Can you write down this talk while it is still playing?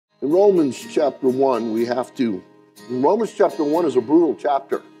In Romans chapter 1, Romans chapter 1 is a brutal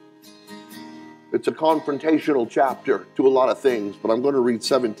chapter. It's a confrontational chapter to a lot of things, but I'm going to read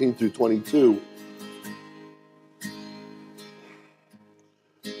 17 through 22.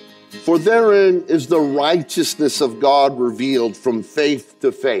 For therein is the righteousness of God revealed from faith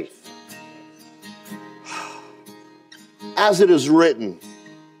to faith. As it is written,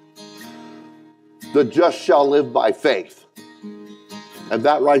 the just shall live by faith. And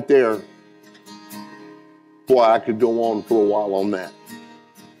that right there, boy, I could go on for a while on that.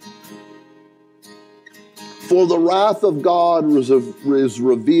 For the wrath of God is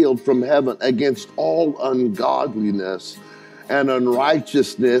revealed from heaven against all ungodliness and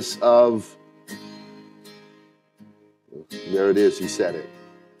unrighteousness of, there it is, he said it.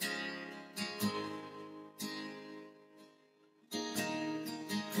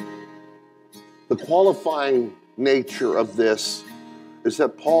 The qualifying nature of this is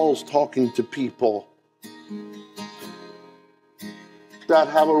that Paul's talking to people that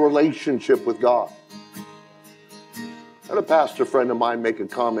have a relationship with God. I had a pastor friend of mine make a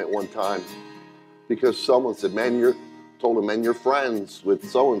comment one time because someone said, told him, man, you're friends with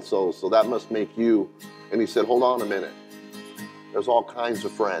so-and-so, so that must make you. And he said, hold on a minute. There's all kinds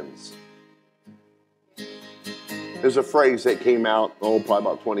of friends. There's a phrase that came out, probably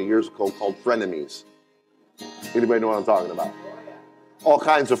about 20 years ago called frenemies. Anybody know what I'm talking about? All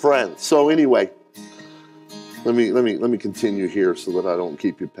kinds of friends. So anyway, let me continue here so that I don't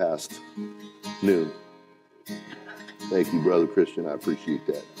keep you past noon. Thank you, Brother Christian. I appreciate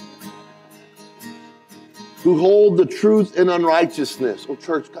that. Who hold the truth in unrighteousness. Oh,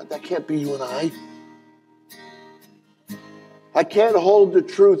 church, God, that can't be you and I. I can't hold the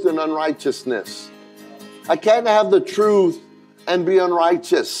truth in unrighteousness. I can't have the truth and be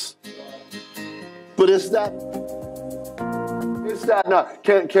unrighteous. But is that not?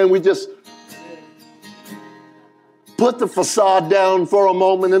 Can we just put the facade down for a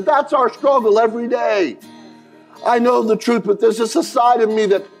moment? And that's our struggle every day. I know the truth, but there's just a side of me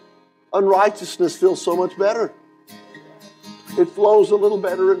that unrighteousness feels so much better. It flows a little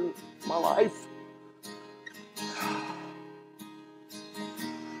better in my life.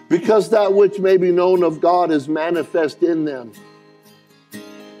 Because that which may be known of God is manifest in them.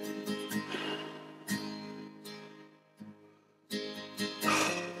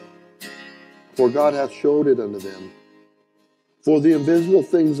 For God hath showed it unto them. For the invisible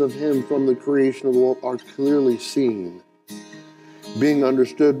things of him from the creation of the world are clearly seen, being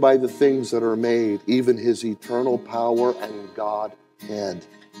understood by the things that are made, even his eternal power and Godhead.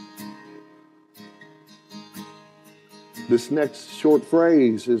 This next short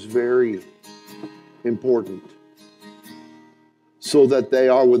phrase is very important. So that they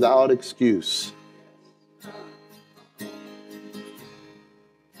are without excuse.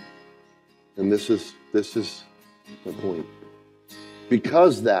 And this is the point.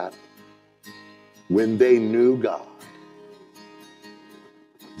 Because that when they knew God,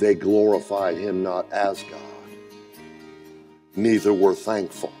 they glorified him not as God, neither were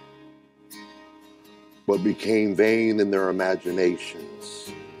thankful, but became vain in their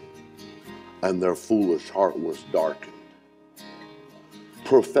imaginations, and their foolish heart was darkened.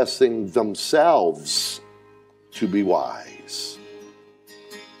 Professing themselves to be wise,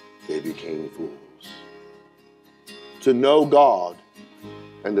 they became fools. To know God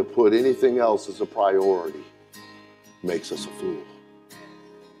and to put anything else as a priority makes us a fool.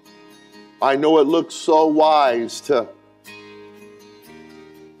 I know it looks so wise to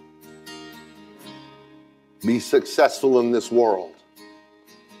be successful in this world.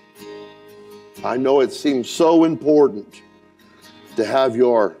 I know it seems so important to have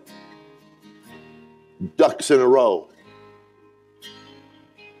your ducks in a row.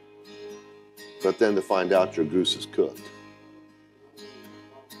 But then to find out your goose is cooked.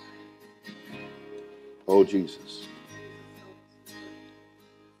 Oh, Jesus.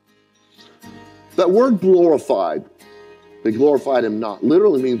 That word glorified, they glorified him not,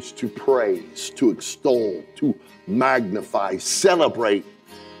 literally means to praise, to extol, to magnify, celebrate,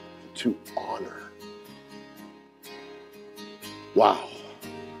 to honor. Wow.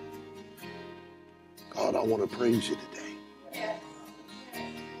 God, I want to praise you today.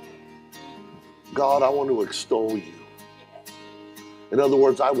 God, I want to extol you. In other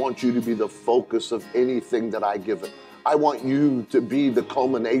words, I want you to be the focus of anything that I give it. I want you to be the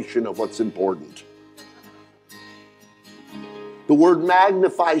culmination of what's important. The word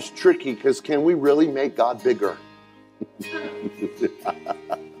magnify is tricky because can we really make God bigger?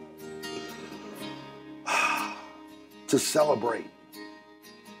 To celebrate.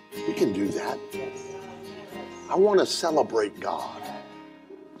 We can do that. I want to celebrate God.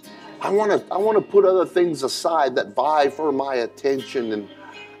 I want to put other things aside that vie for my attention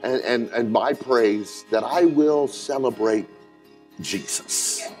and my praise, that I will celebrate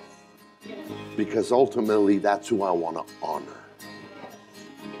Jesus. Because ultimately, that's who I want to honor.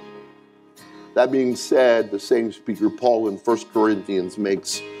 That being said, the same speaker, Paul, in 1 Corinthians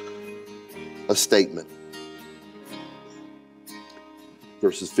makes a statement.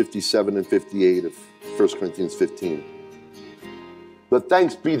 Verses 57 and 58 of 1 Corinthians 15. But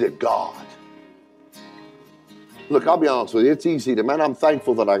thanks be to God. Look, I'll be honest with you. It's easy to, man, I'm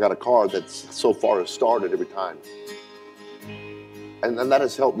thankful that I got a car that's so far has started every time. And that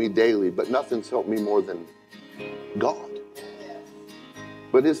has helped me daily, but nothing's helped me more than God.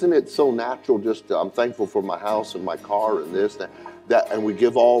 But isn't it so natural just to, I'm thankful for my house and my car and this, that, and we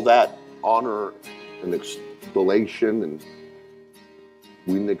give all that honor and extolation, and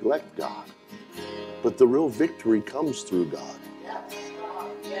we neglect God. But the real victory comes through God.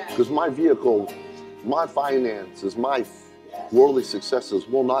 Because my vehicle, my finances, my worldly successes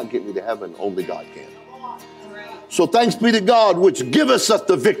will not get me to heaven. Only God can. So thanks be to God, which giveth us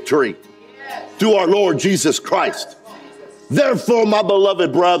the victory through our Lord Jesus Christ. Therefore, my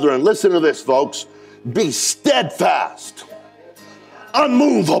beloved brethren, listen to this, folks. Be steadfast,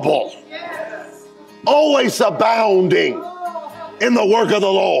 unmovable, always abounding in the work of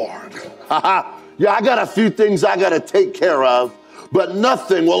the Lord. Yeah, I got a few things I got to take care of, but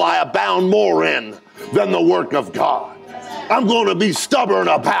nothing will I abound more in than the work of God. I'm going to be stubborn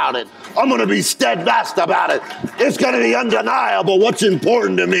about it. I'm going to be steadfast about it. It's going to be undeniable what's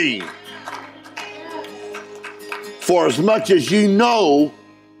important to me. For as much as you know,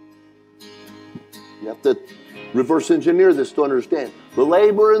 you have to reverse engineer this to understand. The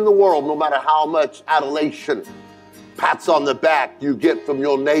labor in the world, no matter how much adulation, pats on the back you get from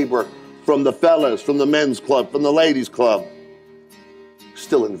your neighbor, from the fellas, from the men's club, from the ladies' club,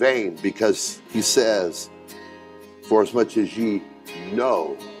 still in vain, because he says, for as much as ye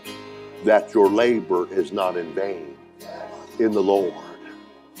know that your labor is not in vain in the Lord.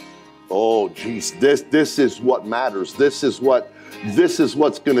 Oh, geez, this is what matters. This is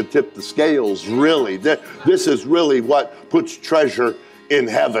what's going to tip the scales, really. This is really what puts treasure in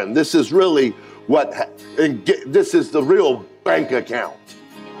heaven. This is really this is the real bank account.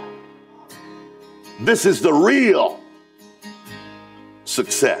 This is the real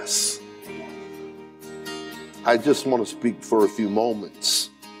success. I just want to speak for a few moments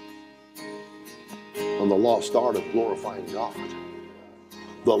on the lost art of glorifying God.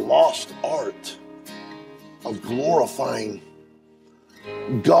 The lost art of glorifying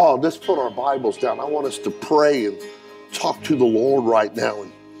God. Let's put our Bibles down. I want us to pray and talk to the Lord right now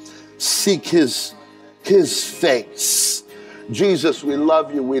and seek His face. Jesus, we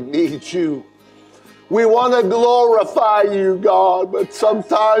love you. We need you. We want to glorify you, God, but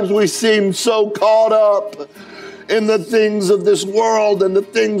sometimes we seem so caught up in the things of this world and the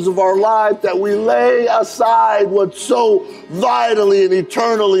things of our life that we lay aside what's so vitally and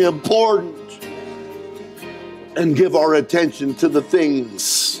eternally important and give our attention to the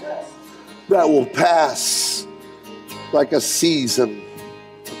things that will pass like a season.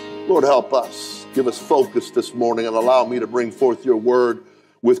 Lord, help us. Give us focus this morning and allow me to bring forth your word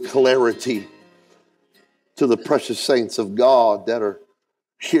with clarity to the precious saints of God that are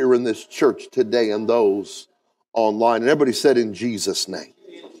here in this church today and those online. And everybody said, in Jesus' name.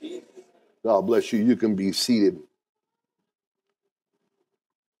 God bless you. You can be seated.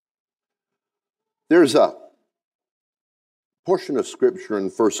 There's a portion of scripture in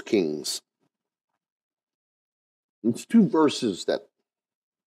 1 Kings. It's two verses that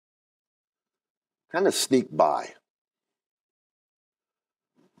kind of sneak by.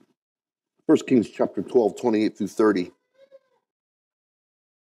 1 Kings chapter 12, 28 through 30.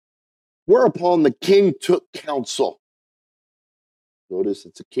 Whereupon the king took counsel. Notice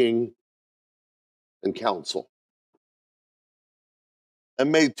it's a king and counsel. And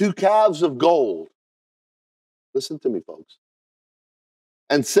made 2 calves of gold. Listen to me, folks.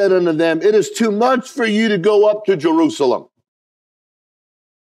 And said unto them, it is too much for you to go up to Jerusalem.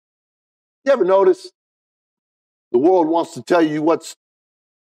 You ever notice the world wants to tell you what's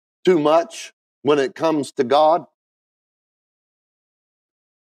too much when it comes to God?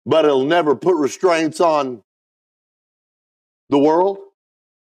 But it'll never put restraints on the world.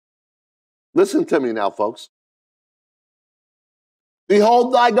 Listen to me now, folks.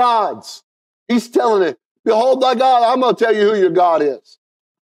 Behold thy gods. He's telling it. Behold thy God. I'm going to tell you who your God is.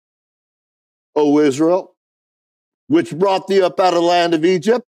 O Israel, which brought thee up out of the land of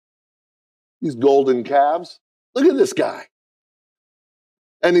Egypt. These golden calves. Look at this guy.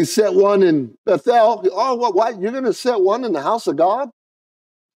 And he set one in Bethel. Oh, what? You're going to set one in the house of God?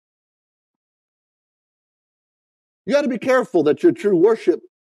 You got to be careful that your true worship,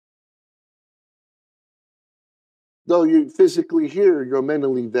 though you're physically here, you're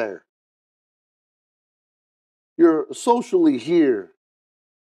mentally there. You're socially here,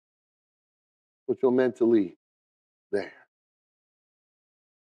 but you're mentally there.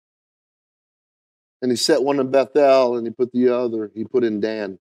 And he set one in Bethel, and he put the other, he put in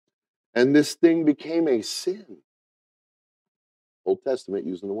Dan. And this thing became a sin. Old Testament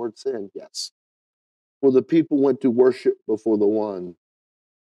using the word sin, yes. For the people went to worship before the one,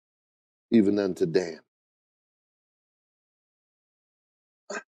 even unto Dan.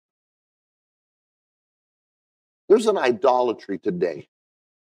 There's an idolatry today.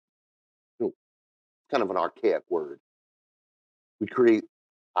 Kind of an archaic word. We create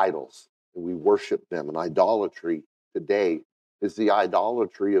idols and we worship them. And idolatry today is the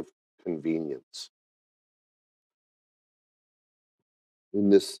idolatry of convenience.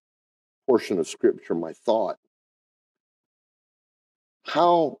 In this portion of Scripture, my thought,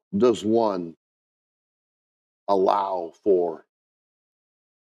 how does one allow for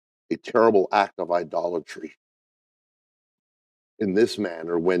a terrible act of idolatry in this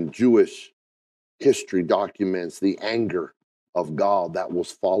manner when Jewish history documents the anger of God that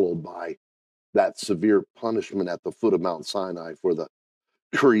was followed by that severe punishment at the foot of Mount Sinai for the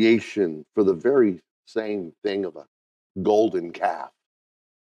creation, for the very same thing of a golden calf?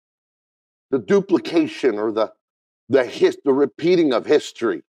 The duplication or the repeating of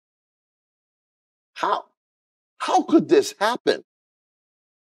history. How could this happen?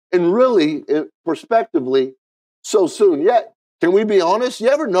 And really, prospectively, so soon. Yet, can we be honest? You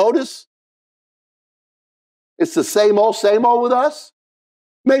ever notice it's the same old with us?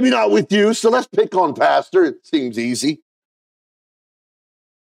 Maybe not with you, so let's pick on Pastor. It seems easy.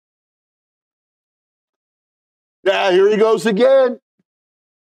 Yeah, here he goes again.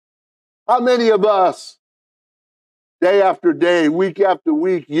 How many of us, day after day, week after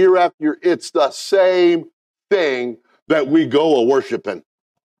week, year after year, it's the same thing that we go a-worshiping?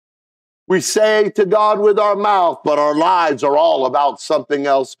 We say to God with our mouth, but our lives are all about something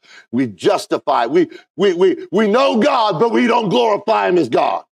else. We justify. We know God, but we don't glorify him as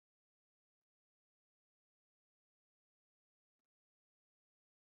God.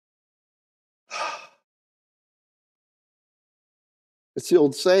 It's the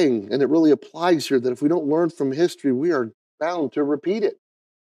old saying, and it really applies here, that if we don't learn from history, we are bound to repeat it.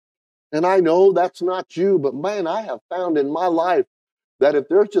 And I know that's not you, but man, I have found in my life that if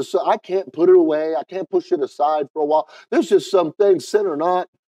there's just, I can't put it away, I can't push it aside for a while. There's just some things, sin or not,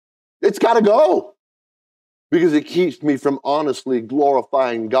 it's got to go because it keeps me from honestly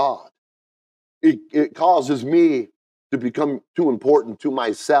glorifying God. It causes me to become too important to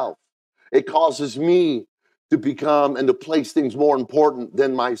myself. It causes me to become and to place things more important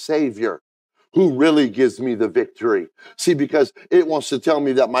than my Savior, who really gives me the victory. See, because it wants to tell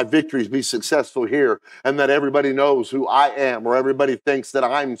me that my victories be successful here and that everybody knows who I am or everybody thinks that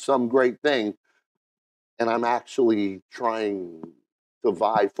I'm some great thing. And I'm actually trying to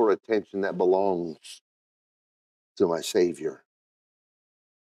vie for attention that belongs to my Savior.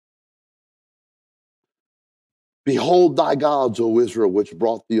 Behold thy gods, O Israel, which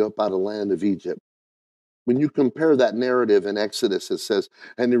brought thee up out of the land of Egypt. When you compare that narrative in Exodus, it says,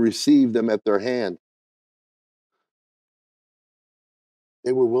 and they received them at their hand.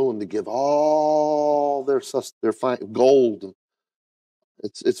 They were willing to give all their fine gold.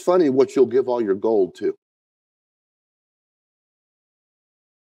 It's funny what you'll give all your gold to.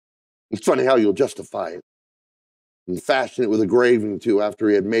 It's funny how you'll justify it and fashion it with a graving too after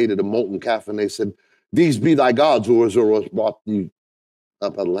he had made it a molten calf. And they said, these be thy gods, O Israel, brought you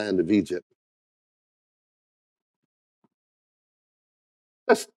up out of the land of Egypt.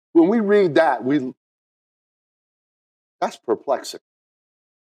 When we read that, that's perplexing.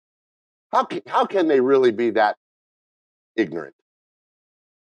 How can they really be that ignorant?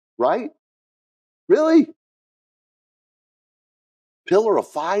 Right? Really? Pillar of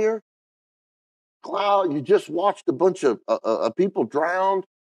fire? Cloud? You just watched a bunch of people drowned,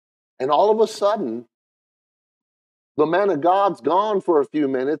 and all of a sudden, the man of God's gone for a few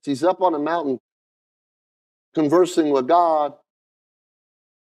minutes. He's up on a mountain conversing with God.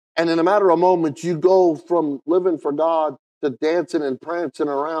 And in a matter of moments, you go from living for God to dancing and prancing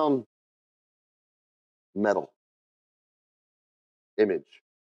around metal image.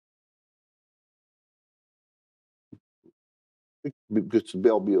 Because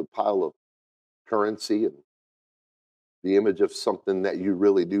there'll be a pile of currency and the image of something that you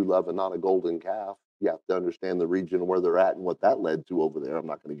really do love and not a golden calf. You have to understand the region where they're at and what that led to over there. I'm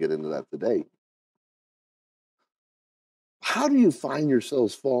not going to get into that today. How do you find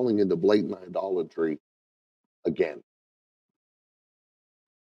yourselves falling into blatant idolatry again?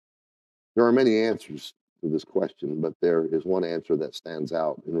 There are many answers to this question, but there is one answer that stands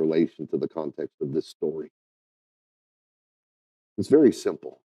out in relation to the context of this story. It's very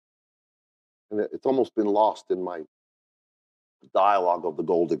simple, and it's almost been lost in my dialogue of the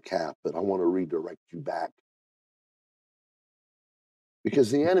golden calf, but I want to redirect you back.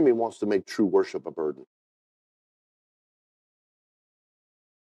 Because the enemy wants to make true worship a burden.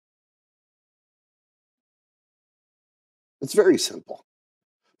 It's very simple.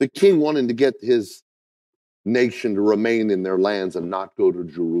 The king wanted to get his nation to remain in their lands and not go to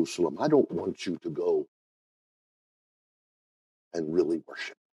Jerusalem. I don't want you to go and really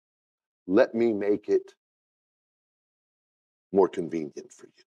worship. Let me make it more convenient for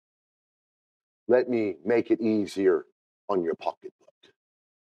you. Let me make it easier on your pocketbook.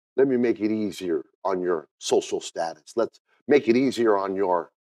 Let me make it easier on your social status. Let's make it easier on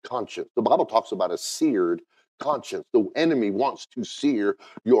your conscience. The Bible talks about a seared conscience. The enemy wants to sear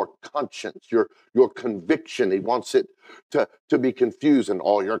your conscience, your conviction. He wants it to be confused and,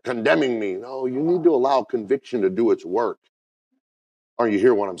 oh, you're condemning me. No, you need to allow conviction to do its work. Are you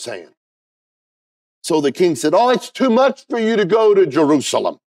hear what I'm saying? So the king said, oh, it's too much for you to go to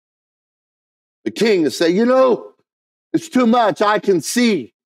Jerusalem. The king is saying, it's too much. I can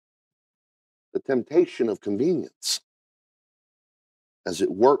see the temptation of convenience as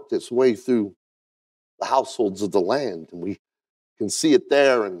it worked its way through the households of the land. And we can see it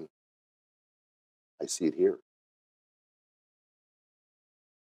there, and I see it here.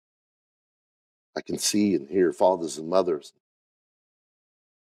 I can see and hear fathers and mothers,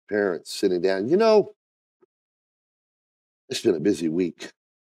 parents sitting down. It's been a busy week.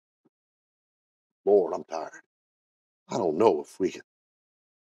 Lord, I'm tired. I don't know if we can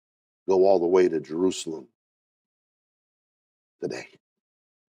go all the way to Jerusalem today.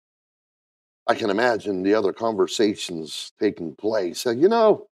 I can imagine the other conversations taking place.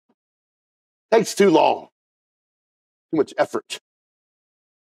 Takes too long, too much effort.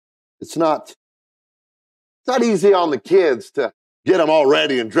 It's not easy on the kids to get them all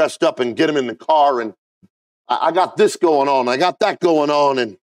ready and dressed up and get them in the car. And I got this going on. I got that going on.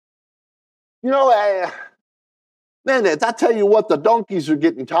 And, man, I tell you what, the donkeys are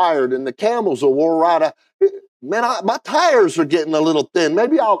getting tired and the camels are wore out. Man, my tires are getting a little thin.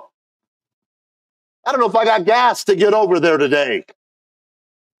 Maybe I don't know if I got gas to get over there today.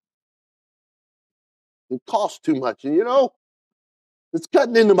 It costs too much. And, it's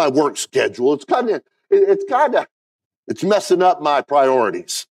cutting into my work schedule. It's messing up my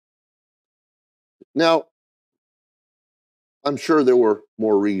priorities. Now, I'm sure there were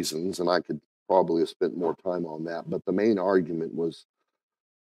more reasons, and I could probably have spent more time on that, but the main argument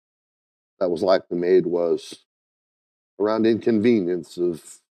that was likely made was around inconvenience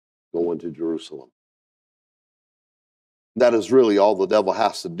of going to Jerusalem. That is really all the devil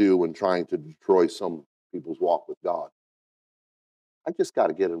has to do when trying to destroy some people's walk with God. I just got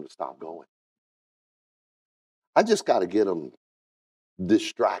to get them to stop going. I just got to get them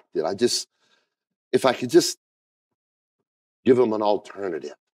distracted. If I could just give them an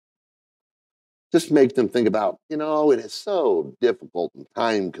alternative. Just make them think about, it is so difficult and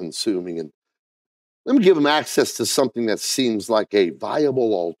time consuming. And let me give them access to something that seems like a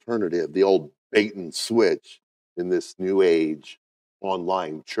viable alternative, the old bait and switch in this new age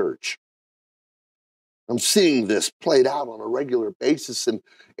online church. I'm seeing this played out on a regular basis, and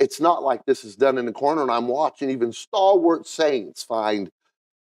it's not like this is done in the corner, and I'm watching even stalwart saints find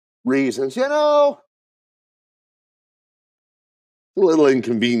reasons, a little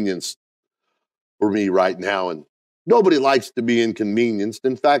inconvenience for me right now, and nobody likes to be inconvenienced.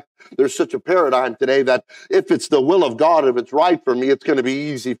 In fact, there's such a paradigm today that if it's the will of God, if it's right for me, it's going to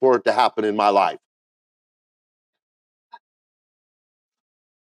be easy for it to happen in my life.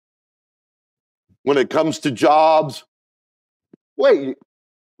 When it comes to jobs, wait,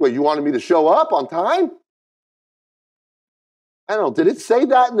 you wanted me to show up on time? I don't know, did it say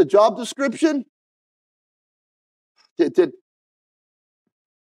that in the job description?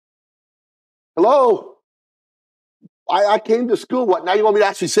 Hello? I came to school. What, now you want me to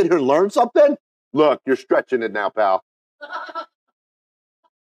actually sit here and learn something? Look, you're stretching it now, pal.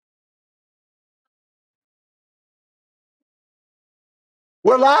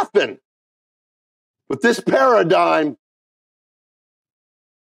 We're laughing. But this paradigm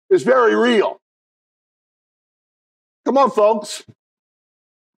is very real. Come on, folks.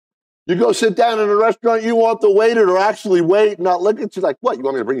 You go sit down in a restaurant, you want the waiter to actually wait, not look at you like, what, you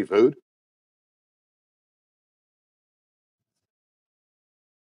want me to bring you food?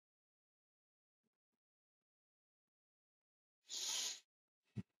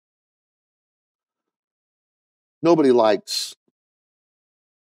 Nobody likes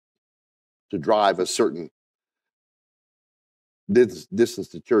to drive a certain distance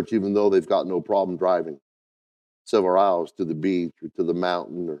to church, even though they've got no problem driving several hours to the beach or to the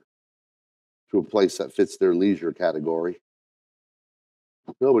mountain or to a place that fits their leisure category.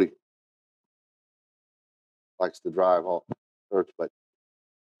 Nobody likes to drive all church, but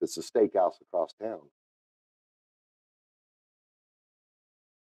it's a steakhouse across town.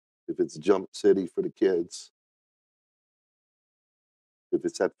 If it's Jump City for the kids, if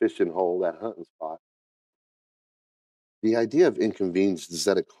it's that fishing hole, that hunting spot. The idea of inconvenience is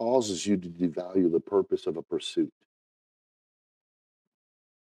that it causes you to devalue the purpose of a pursuit.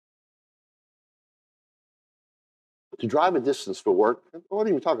 To drive a distance for work, what are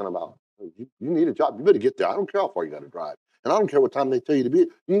you talking about? You need a job. You better get there. I don't care how far you got to drive. And I don't care what time they tell you to be. You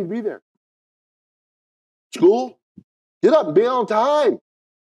need to be there. School, get up and be on time.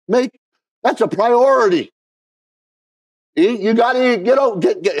 That's a priority. Eat, you got to eat. Get out.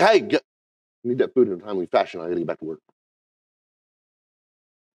 You need that food in a timely fashion. I got to get back to work.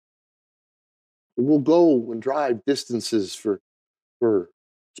 We'll go and drive distances for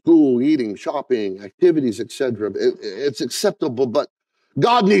school, eating, shopping, activities, etc. It's acceptable, but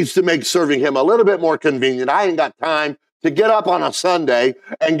God needs to make serving him a little bit more convenient. I ain't got time to get up on a Sunday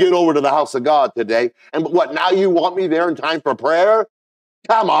and get over to the house of God today. And what, now you want me there in time for prayer?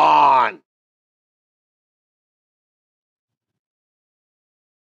 Come on.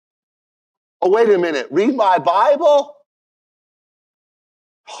 Oh, wait a minute. Read my Bible?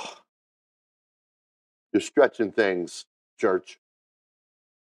 You're stretching things, church.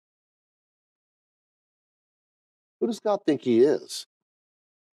 Who does God think he is?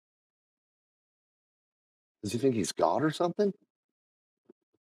 Does he think he's God or something?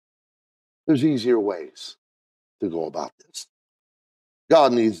 There's easier ways to go about this.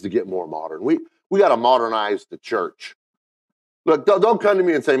 God needs to get more modern. We got to modernize the church. Look, don't come to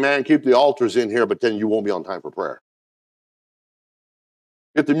me and say, man, keep the altars in here, but then you won't be on time for prayer.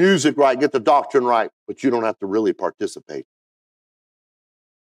 Get the music right, get the doctrine right, but you don't have to really participate.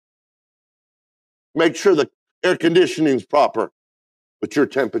 Make sure the air conditioning's proper, but your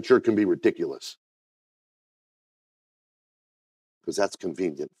temperature can be ridiculous. Because that's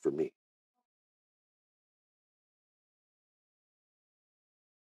convenient for me.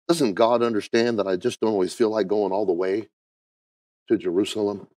 Doesn't God understand that I just don't always feel like going all the way to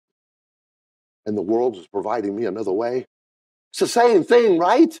Jerusalem? And the world is providing me another way? It's the same thing,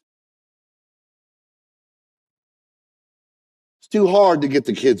 right? It's too hard to get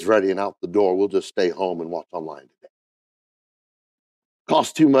the kids ready and out the door. We'll just stay home and watch online today.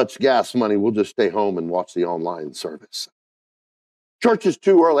 Costs too much gas money. We'll just stay home and watch the online service. Church is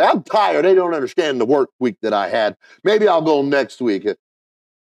too early. I'm tired. They don't understand the work week that I had. Maybe I'll go next week.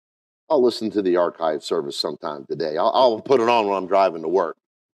 I'll listen to the archive service sometime today. I'll put it on when I'm driving to work.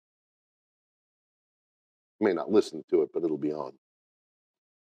 I may not listen to it, but it'll be on.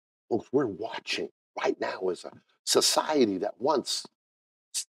 Folks, we're watching right now as a society that once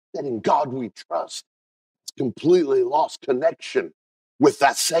said in God we trust, it's completely lost connection with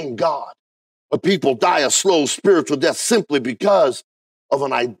that same God. But people die a slow spiritual death simply because of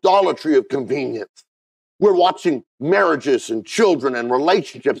an idolatry of convenience. We're watching marriages and children and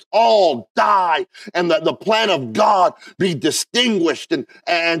relationships all die, and the plan of God be distinguished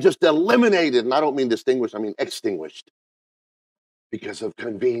and just eliminated. And I don't mean distinguished, I mean extinguished because of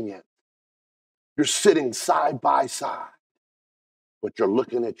convenience. You're sitting side by side, but you're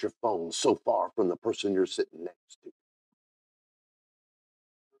looking at your phone so far from the person you're sitting next to.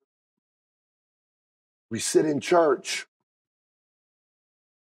 We sit in church,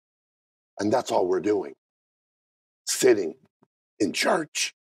 and that's all we're doing. Sitting in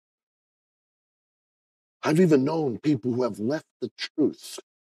church. I've even known people who have left the truth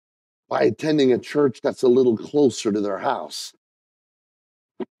by attending a church that's a little closer to their house.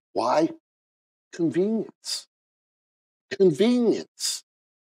 Why? Convenience. Convenience.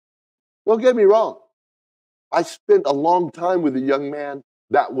 Don't get me wrong. I spent a long time with a young man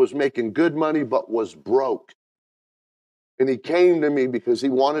that was making good money but was broke. And he came to me because he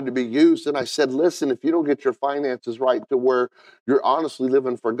wanted to be used. And I said, listen, if you don't get your finances right to where you're honestly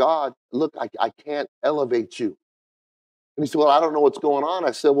living for God, look, I can't elevate you. And he said, well, I don't know what's going on. I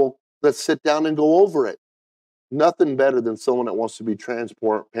said, well, let's sit down and go over it. Nothing better than someone that wants to be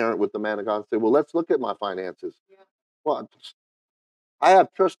transparent with the man of God and say, well, let's look at my finances. Yeah. Well, I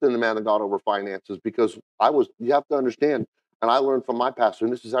have trust in the man of God over finances because you have to understand, and I learned from my pastor,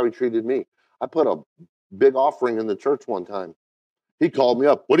 and this is how he treated me. I put a big offering in the church one time. He called me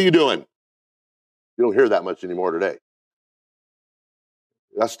up. What are you doing? You don't hear that much anymore today.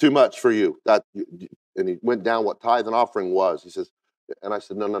 That's too much for you. and he went down what tithe and offering was. He says, and I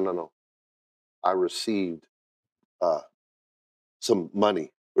said, no. I received some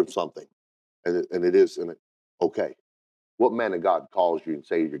money or something. And it is, okay. What man of God calls you and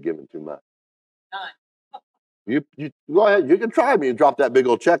say you're giving too much? None. You go ahead. You can try me and drop that big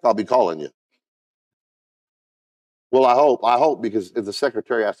old check. I'll be calling you. Well, I hope, because if the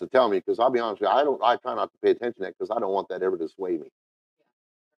secretary has to tell me, because I'll be honest with you, I try not to pay attention to that because I don't want that ever to sway me.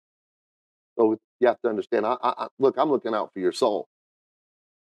 So you have to understand, look, I'm looking out for your soul.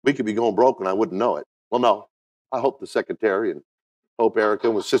 We could be going broke and I wouldn't know it. Well, no, I hope the secretary and hope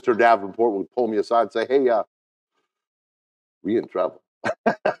Erica with Sister Davenport would pull me aside and say, hey, we in trouble.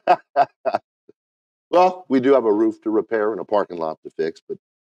 Well, we do have a roof to repair and a parking lot to fix, but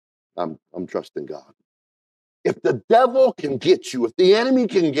I'm trusting God. If the devil can get you, if the enemy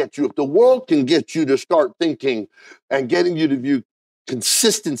can get you, if the world can get you to start thinking and getting you to view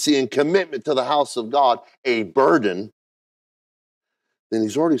consistency and commitment to the house of God a burden, then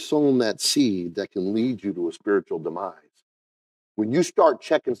he's already sown that seed that can lead you to a spiritual demise. When you start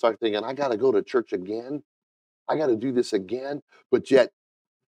checking, start thinking, I got to go to church again, I got to do this again, but yet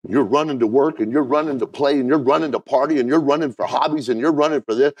you're running to work and you're running to play and you're running to party and you're running for hobbies and you're running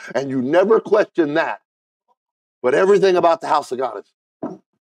for this, and you never question that. But everything about the house of God is, come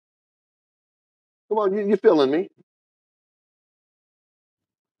on, you feeling me?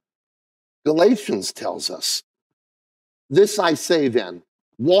 Galatians tells us, this I say then,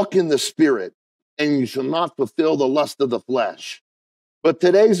 walk in the Spirit, and you shall not fulfill the lust of the flesh. But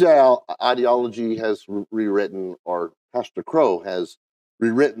today's ideology has rewritten, or Pastor Crow has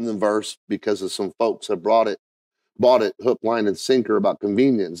rewritten the verse because of some folks have bought it hook, line, and sinker about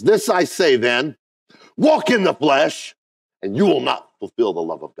convenience. This I say then, walk in the flesh, and you will not fulfill the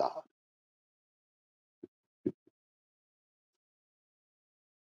love of God.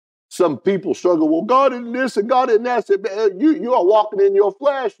 Some people struggle, well, God in this and God in that. You are walking in your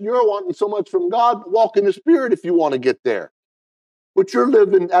flesh. You're wanting so much from God. Walk in the Spirit if you want to get there. But you're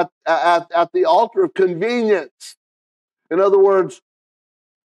living at the altar of convenience. In other words,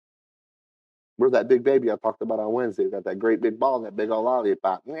 we're that big baby I talked about on Wednesday. Got that great big ball, that big old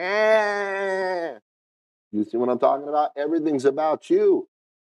lollipop. You see what I'm talking about? Everything's about you.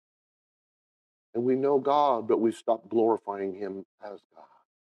 And we know God, but we've stopped glorifying him as God.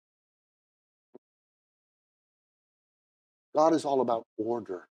 God is all about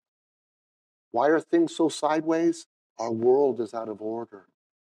order. Why are things so sideways? Our world is out of order.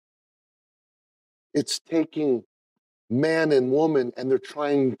 It's taking man and woman and they're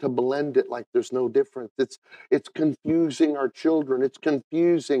trying to blend it like there's no difference. It's confusing our children. It's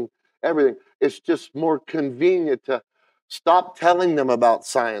confusing everything. It's just more convenient to stop telling them about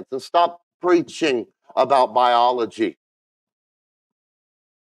science and stop preaching about biology.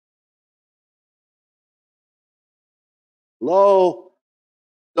 Hello?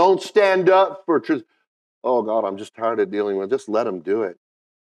 Don't stand up for truth. Oh, God, I'm just tired of dealing with it. Just let them do it.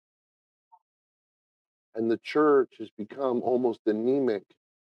 And the church has become almost anemic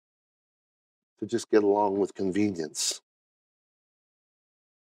to just get along with convenience.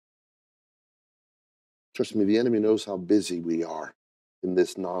 Trust me, the enemy knows how busy we are in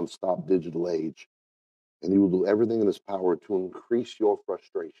this nonstop digital age. And he will do everything in his power to increase your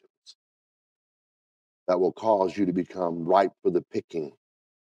frustrations. That will cause you to become ripe for the picking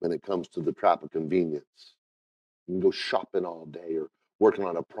when it comes to the trap of convenience. You can go shopping all day or working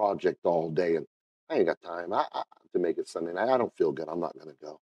on a project all day, and I ain't got time to make it Sunday night. I don't feel good. I'm not going to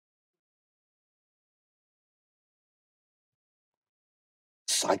go.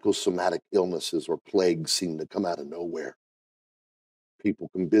 Psychosomatic illnesses or plagues seem to come out of nowhere. People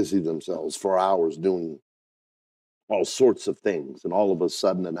can busy themselves for hours doing all sorts of things, and all of a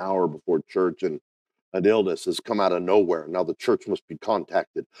sudden, an hour before church, and an illness has come out of nowhere. Now the church must be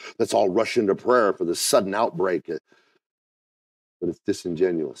contacted. Let's all rush into prayer for this sudden outbreak. But it's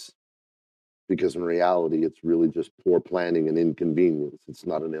disingenuous, because in reality, it's really just poor planning and inconvenience. It's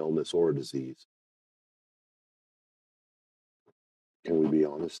not an illness or a disease. Can we be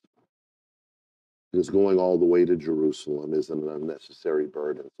honest? Because going all the way to Jerusalem is an unnecessary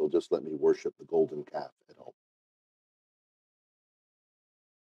burden. So just let me worship the golden calf at home.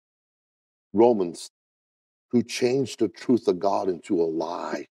 Romans, who changed the truth of God into a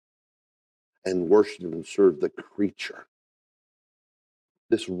lie and worshiped and served the creature.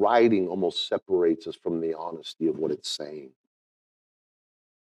 This writing almost separates us from the honesty of what it's saying.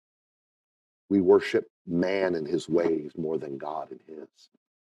 We worship man and his ways more than God and his.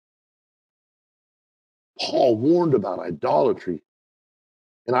 Paul warned about idolatry.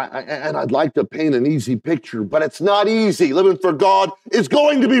 And I'd like to paint an easy picture, but it's not easy. Living for God is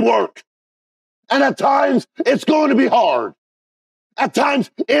going to be work. And at times, it's going to be hard. At times,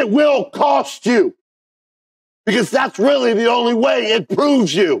 it will cost you. Because that's really the only way it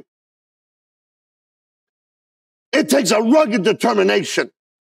proves you. It takes a rugged determination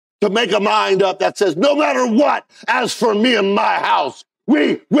to make a mind up that says, no matter what, as for me and my house,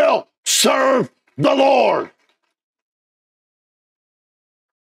 we will serve the Lord.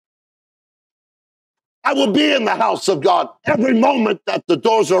 I will be in the house of God. Every moment that the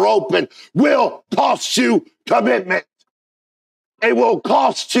doors are open will cost you commitment. It will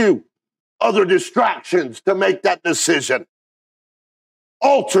cost you other distractions to make that decision.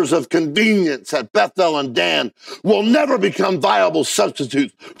 Altars of convenience at Bethel and Dan will never become viable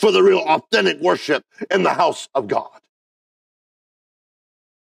substitutes for the real authentic worship in the house of God.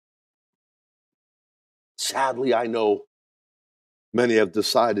 Sadly, I know many have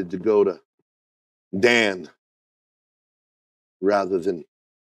decided to go to Dan rather than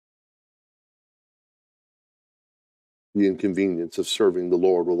the inconvenience of serving the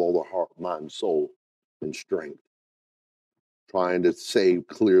Lord with all their heart, mind, soul, and strength. Trying to say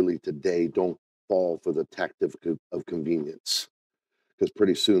clearly today, don't fall for the tactic of convenience. Because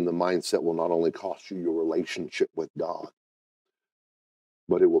pretty soon the mindset will not only cost you your relationship with God,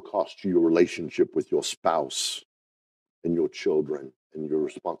 but it will cost you your relationship with your spouse and your children and your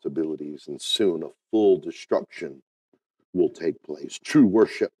responsibilities. And soon a full destruction will take place. True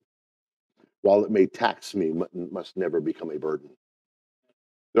worship, while it may tax me, must never become a burden.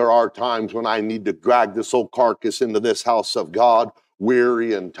 There are times when I need to drag this old carcass into this house of God,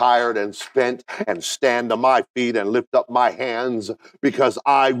 weary and tired and spent, and stand to my feet and lift up my hands because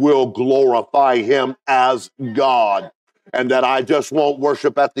I will glorify him as God. And that I just won't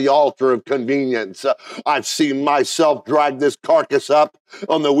worship at the altar of convenience. I've seen myself drag this carcass up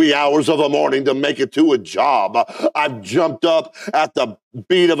on the wee hours of the morning to make it to a job. I've jumped up at the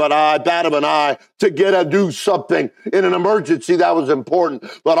bat of an eye to get to do something in an emergency that was important.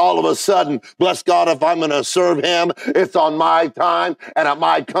 But all of a sudden, bless God, if I'm going to serve him, it's on my time and at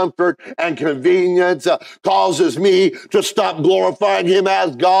my comfort and convenience causes me to stop glorifying him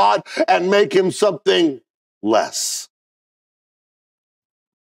as God and make him something less.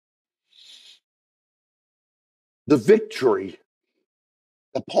 The victory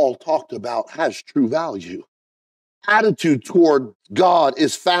that Paul talked about has true value. Attitude toward God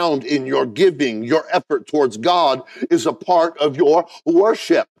is found in your giving. Your effort towards God is a part of your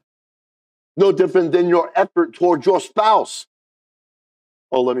worship. No different than your effort towards your spouse.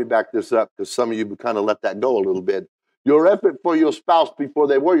 Oh, let me back this up because some of you kind of let that go a little bit. Your effort for your spouse before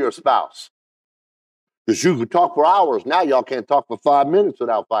they were your spouse. Because you could talk for hours. Now y'all can't talk for 5 minutes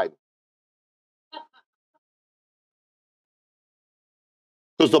without fighting.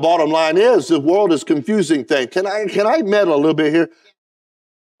 Because the bottom line is the world is confusing things. Can I meddle a little bit here?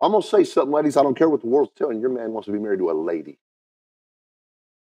 I'm going to say something, ladies. I don't care what the world's telling you. Your man wants to be married to a lady.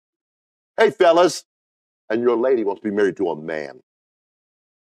 Hey, fellas. And your lady wants to be married to a man.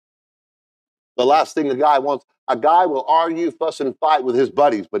 The last thing a guy will argue, fuss, and fight with his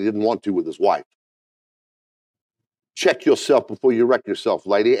buddies, but he didn't want to with his wife. Check yourself before you wreck yourself,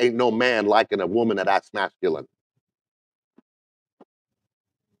 lady. Ain't no man liking a woman that acts masculine.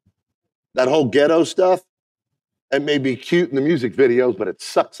 That whole ghetto stuff, it may be cute in the music videos, but it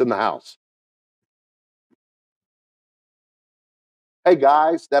sucks in the house. Hey,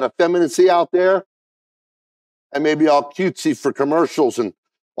 guys, that effeminacy out there, and maybe all cutesy for commercials and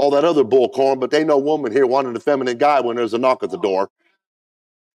all that other bullcorn, but ain't no woman here wanting an effeminate guy when there's a knock at the door.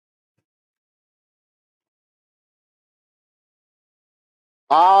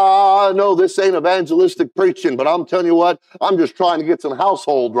 I know this ain't evangelistic preaching, but I'm telling you what, I'm just trying to get some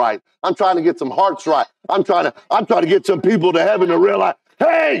household right. I'm trying to get some hearts right. I'm trying to get some people to heaven to realize,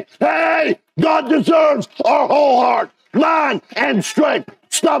 hey, God deserves our whole heart, mind, and strength.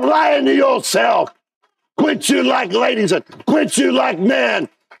 Stop lying to yourself. Quit you like ladies and quit you like men.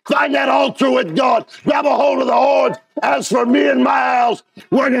 Find that altar with God. Grab a hold of the horns. As for me and my house,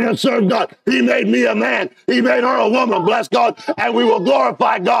 we're going to serve God. He made me a man. He made her a woman. Bless God. And we will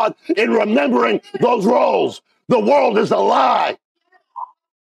glorify God in remembering those roles. The world is a lie.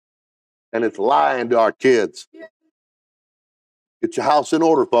 And it's lying to our kids. Get your house in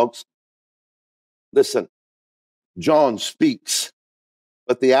order, folks. Listen, John speaks,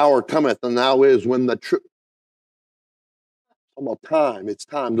 but the hour cometh, and now is when the truth. It's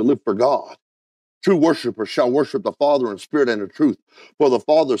time to live for God. True worshipers shall worship the Father in spirit and in truth, for the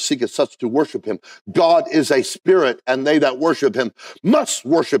Father seeketh such to worship him. God is a spirit, and they that worship him must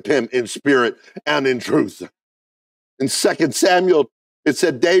worship him in spirit and in truth. In 2 Samuel, it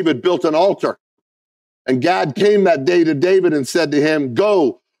said David built an altar, and God came that day to David and said to him,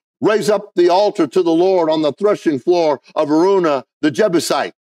 go, Raise up the altar to the Lord on the threshing floor of Araunah the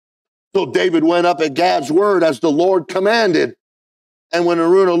Jebusite. So David went up at Gad's word as the Lord commanded. And when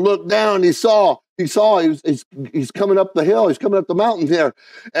Araunah looked down, he's coming up the hill. He's coming up the mountain here.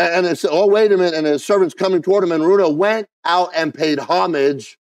 And it said, oh, wait a minute. And his servant's coming toward him. And Araunah went out and paid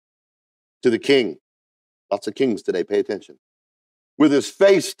homage to the king. Lots of kings today, pay attention. With his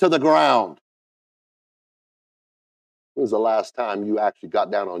face to the ground. When was the last time you actually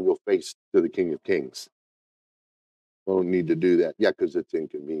got down on your face to the King of Kings? Don't need to do that. Yeah, because it's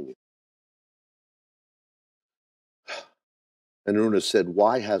inconvenient. And Araunah said,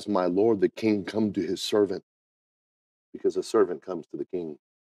 why has my lord the king come to his servant? Because a servant comes to the king.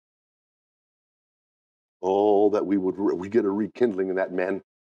 Oh, that we get a rekindling in that, men.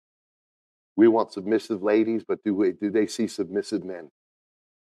 We want submissive ladies, but do they see submissive men?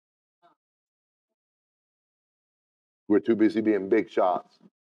 We're too busy being big shots.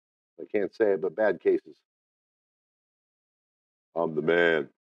 I can't say it, but bad cases. I'm the man.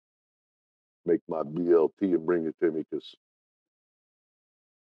 Make my BLT and bring it to me, because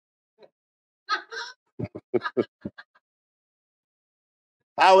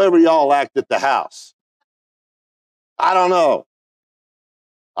however y'all act at the house, I don't know.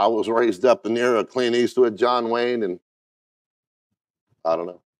 I was raised up in the era of Clint Eastwood, John Wayne, and I don't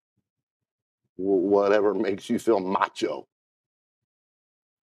know. Whatever makes you feel macho.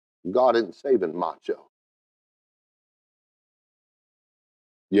 God isn't saving macho.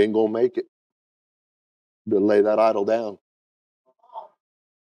 You ain't going to make it. You better lay that idol down.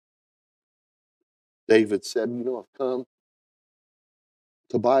 David said, I've come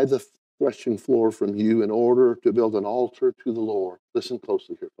to buy the threshing floor from you in order to build an altar to the Lord. Listen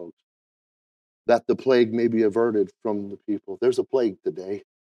closely here, folks. That the plague may be averted from the people. There's a plague today.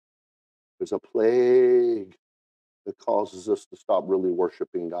 There's a plague that causes us to stop really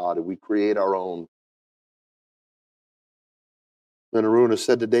worshiping God, and we create our own. Then Araunah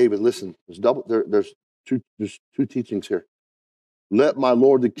said to David, listen, there's two teachings here. Let my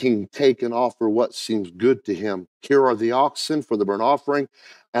lord the king take and offer what seems good to him. Here are the oxen for the burnt offering,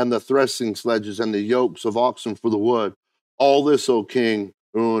 and the threshing sledges, and the yokes of oxen for the wood. All this, O king,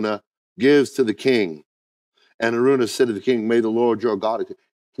 Araunah, gives to the king. And Araunah said to the king, may the Lord your God.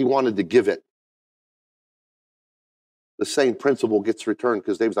 He wanted to give it. The same principle gets returned,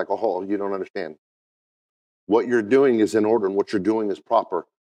 because David's like, oh, you don't understand. What you're doing is in order, and what you're doing is proper.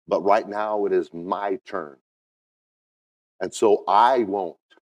 But right now it is my turn. And so I won't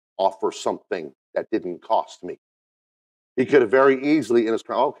offer something that didn't cost me. He could have very easily in his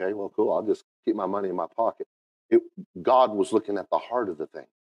crown, okay, well, cool, I'll just keep my money in my pocket. God was looking at the heart of the thing.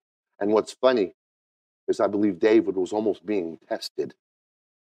 And what's funny is I believe David was almost being tested.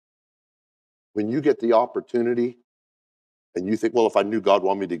 When you get the opportunity and you think, well, if I knew God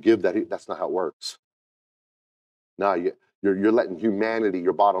wanted me to give that, that's not how it works. No, you're letting humanity,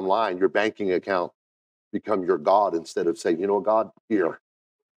 your bottom line, your banking account, become your God, instead of saying, God, here,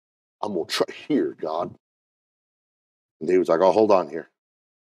 I'm going to try here, God. And David's like, oh, hold on here.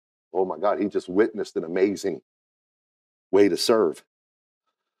 Oh my God, he just witnessed an amazing way to serve.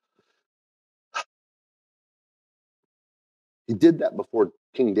 He did that before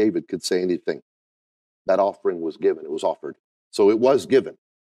King David could say anything. That offering was given, it was offered. So it was given.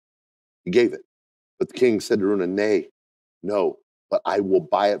 He gave it. But the king said to Araunah, nay, no, but I will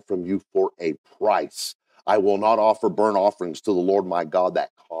buy it from you for a price. I will not offer burnt offerings to the Lord my God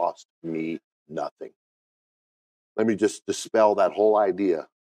that cost me nothing. Let me just dispel that whole idea.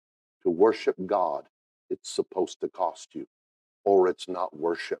 To worship God, it's supposed to cost you, or it's not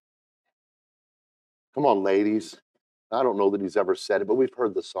worship. Come on, ladies. I don't know that he's ever said it, but we've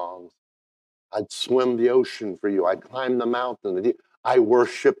heard the songs. I'd swim the ocean for you. I'd climb the mountain. I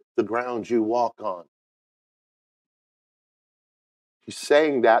worship the ground you walk on. He's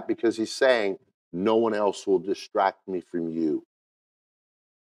saying that because he's saying, no one else will distract me from you.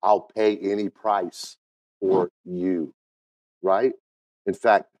 I'll pay any price for you, right? In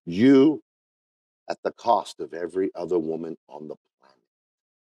fact, you at the cost of every other woman on the planet.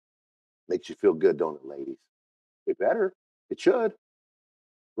 Makes you feel good, don't it, ladies? It better. It should,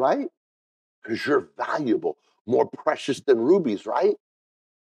 right? Because you're valuable, more precious than rubies, right?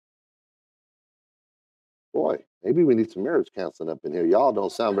 Boy, maybe we need some marriage counseling up in here. Y'all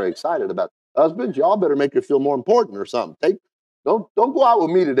don't sound very excited about husbands. Y'all better make her feel more important or something. Don't go out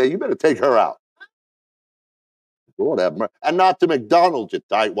with me today. You better take her out. Lord have mercy. And not to McDonald's, you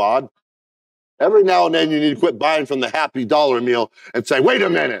tightwad. Every now and then you need to quit buying from the Happy Dollar meal and say, wait a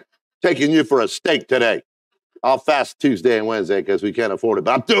minute, taking you for a steak today. I'll fast Tuesday and Wednesday because we can't afford it,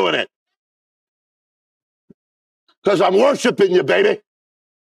 but I'm doing it. Because I'm worshiping you, baby.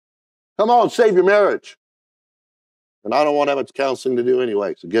 Come on, save your marriage. And I don't want that much counseling to do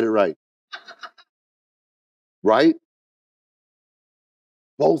anyway, so get it right. Right?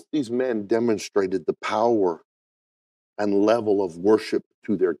 Both these men demonstrated the power and level of worship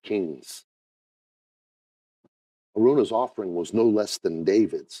to their kings. Araunah's offering was no less than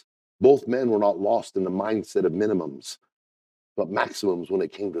David's. Both men were not lost in the mindset of minimums, but maximums when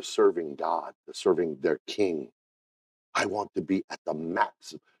it came to serving God, to serving their king. I want to be at the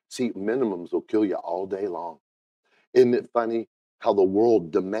max. See, minimums will kill you all day long. Isn't it funny how the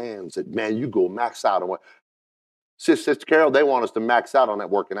world demands that, man, you go max out on what? Sister Carol, they want us to max out on that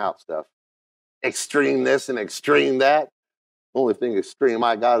working out stuff. Extreme this and extreme that. Only thing extreme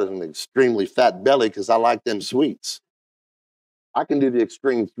I got is an extremely fat belly because I like them sweets. I can do the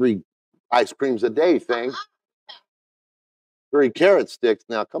extreme 3 ice creams a day thing. 3 carrot sticks.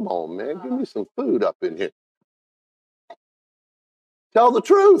 Now, come on, man. Give me some food up in here. Tell the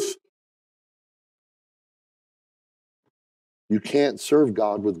truth. You can't serve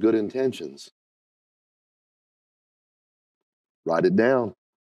God with good intentions. Write it down.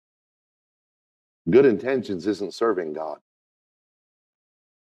 Good intentions isn't serving God.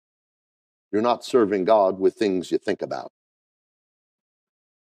 You're not serving God with things you think about.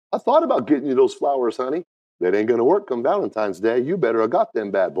 I thought about getting you those flowers, honey. That ain't going to work come Valentine's Day. You better have got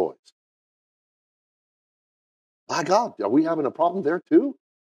them bad boys. My God, are we having a problem there too?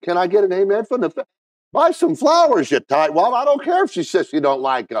 Can I get an amen from the... Buy some flowers, you tightwad. I don't care if she says you don't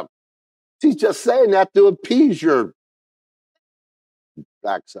like them. She's just saying that to appease your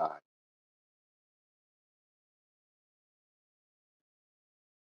backside.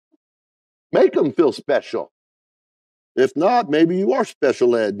 Make them feel special. If not, maybe you are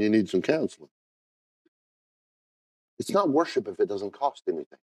special ed and you need some counseling. It's not worship if it doesn't cost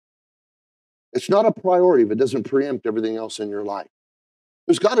anything. It's not a priority if it doesn't preempt everything else in your life.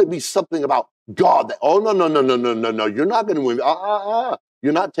 There's got to be something about God that, oh, no. You're not going to win.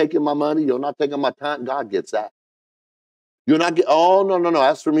 You're not taking my money. You're not taking my time. God gets that. You're not getting, oh, no.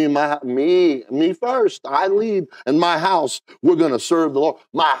 As for me, me first. I lead in my house. We're going to serve the Lord.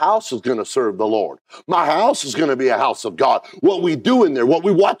 My house is going to serve the Lord. My house is going to be a house of God. What we do in there, what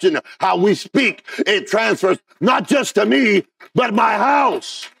we watch in there, how we speak, it transfers not just to me, but my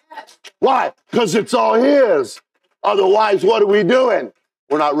house. Why? Because it's all His. Otherwise, what are we doing?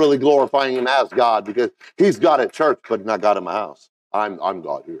 We're not really glorifying Him as God because He's God at church, but not God in my house. I'm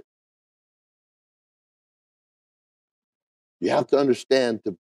God here. You have to understand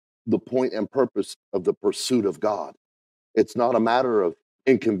the point and purpose of the pursuit of God. It's not a matter of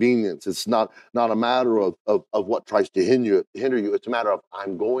inconvenience. It's not a matter of what tries to hinder you. It's a matter of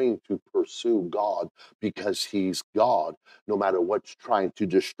I'm going to pursue God because He's God, no matter what's trying to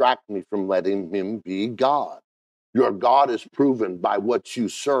distract me from letting Him be God. Your God is proven by what you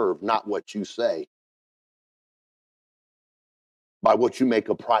serve, not what you say, by what you make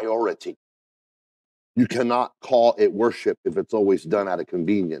a priority. You cannot call it worship if it's always done out of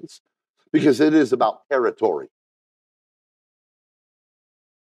convenience, because it is about territory.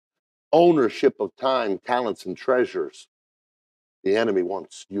 Ownership of time, talents, and treasures. The enemy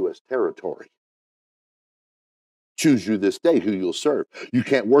wants you as territory. Choose you this day who you'll serve. You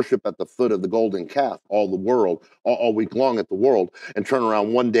can't worship at the foot of the golden calf all week long at the world and turn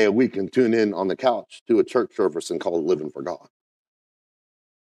around one day a week and tune in on the couch to a church service and call it living for God.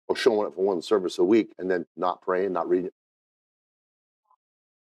 Or showing up for one service a week and then not praying, not reading.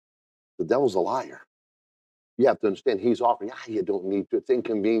 The devil's a liar. You have to understand he's offering, you don't need to. It's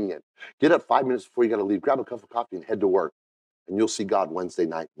inconvenient. Get up 5 minutes before you got to leave, grab a cup of coffee and head to work. And you'll see God Wednesday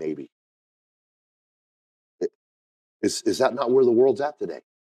night, maybe. Is that not where the world's at today?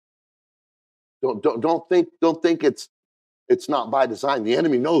 Don't think it's not by design. The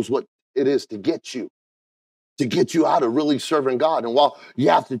enemy knows what it is to get you out of really serving God. And while you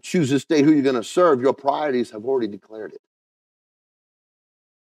have to choose this day who you're going to serve, your priorities have already declared it.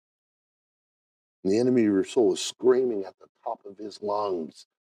 And the enemy of your soul is screaming at the top of his lungs.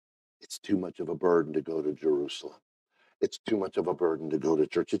 It's too much of a burden to go to Jerusalem. It's too much of a burden to go to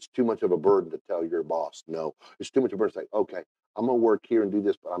church. It's too much of a burden to tell your boss no. It's too much of a burden to say, okay, I'm going to work here and do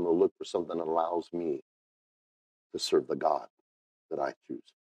this, but I'm going to look for something that allows me to serve the God that I choose.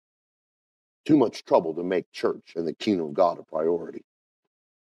 Too much trouble to make church and the kingdom of God a priority.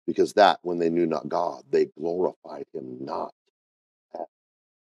 Because that, when they knew not God, they glorified Him not.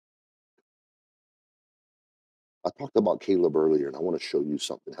 I talked about Caleb earlier, and I want to show you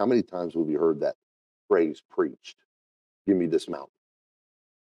something. How many times have we heard that phrase preached? Give me this mountain.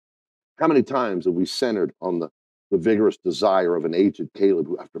 How many times have we centered on the vigorous desire of an aged Caleb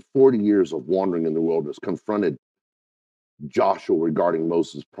who, after 40 years of wandering in the wilderness, confronted Joshua regarding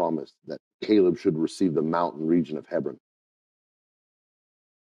Moses' promise that Caleb should receive the mountain region of Hebron.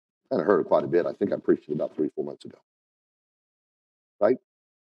 I heard it quite a bit. I think I preached it about 3-4 months ago. Right?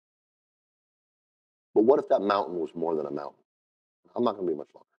 But what if that mountain was more than a mountain? I'm not going to be much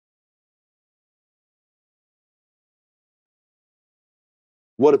longer.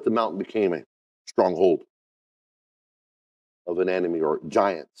 What if the mountain became a stronghold of an enemy or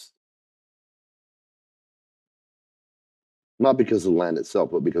giants? Not because of the land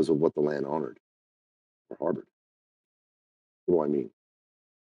itself, but because of what the land honored or harbored. What do I mean?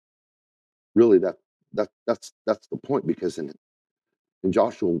 Really, that's the point, because in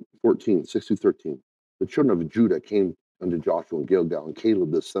Joshua 14, 6-13, the children of Judah came unto Joshua in Gilgal, and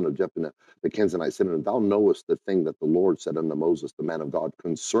Caleb the son of Jephunneh the Kenizzite said unto him, Thou knowest the thing that the Lord said unto Moses, the man of God,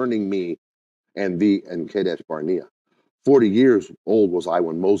 concerning me and thee and Kadesh Barnea. 40 years old was I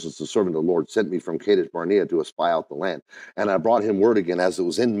when Moses, the servant of the Lord, sent me from Kadesh Barnea to espy out the land. And I brought him word again as it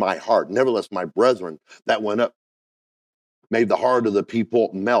was in my heart. Nevertheless, my brethren that went up made the heart of the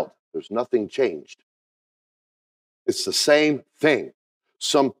people melt. There's nothing changed. It's the same thing.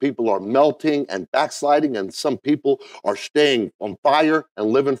 Some people are melting and backsliding, and some people are staying on fire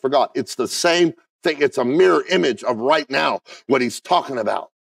and living for God. It's the same thing. It's a mirror image of right now, what he's talking about.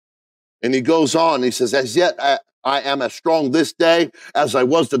 And he goes on, he says, As yet I am as strong this day as I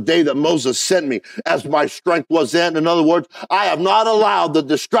was the day that Moses sent me, as my strength was then. In other words, I have not allowed the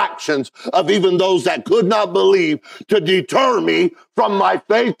distractions of even those that could not believe to deter me from my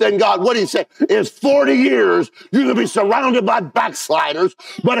faith in God. What he said is 40 years, you're going to be surrounded by backsliders,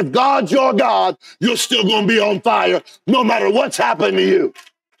 but if God's your God, you're still going to be on fire no matter what's happened to you.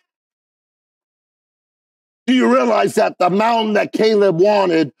 Do you realize that the mountain that Caleb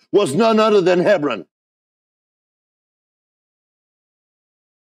wanted was none other than Hebron?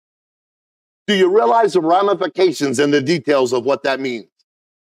 Do you realize the ramifications and the details of what that means?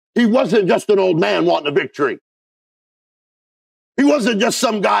 He wasn't just an old man wanting a victory. He wasn't just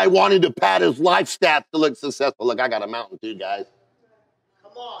some guy wanting to pad his life stats to look successful. Look, I got a mountain too, guys.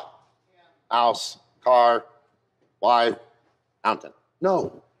 Come on. House, car, wife, mountain.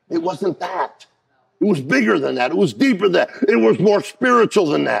 No, it wasn't that. It was bigger than that. It was deeper than that. It was more spiritual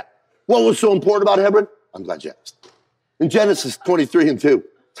than that. What was so important about Hebron? I'm glad you asked. In Genesis 23:2,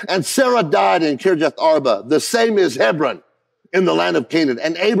 and Sarah died in Kirjath Arba. The same is Hebron in the land of Canaan.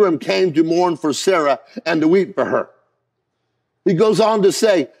 And Abram came to mourn for Sarah and to weep for her. He goes on to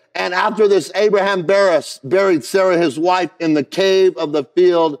say, and after this, Abraham buried Sarah, his wife, in the cave of the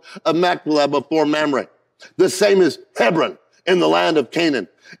field of Machpelah before Mamre. The same is Hebron in the land of Canaan.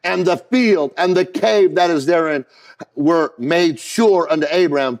 And the field and the cave that is therein were made sure unto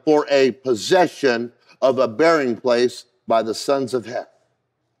Abraham for a possession of a burying place by the sons of Heth.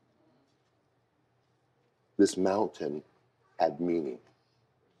 This mountain had meaning.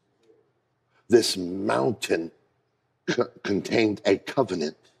 This mountain contained a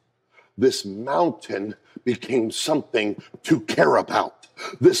covenant. This mountain became something to care about.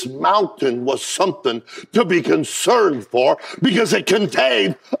 This mountain was something to be concerned for because it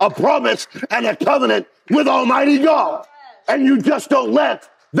contained a promise and a covenant with Almighty God. And you just don't let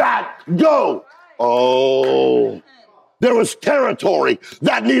that go. Oh, there was territory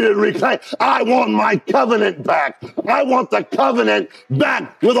that needed reclaim. I want my covenant back. I want the covenant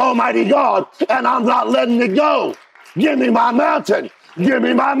back with Almighty God, and I'm not letting it go. Give me my mountain. Give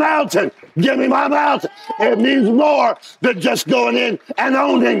me my mountain. Give me my mountain. It means more than just going in and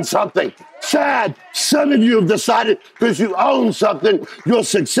owning something. Sad, some of you have decided because you own something, you're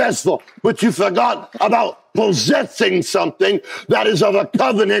successful, but you forgot about possessing something that is of a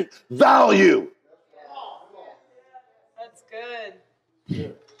covenant value. That's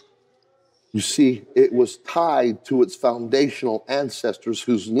good. You see, it was tied to its foundational ancestors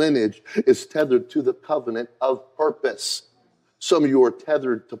whose lineage is tethered to the covenant of purpose. Some of you are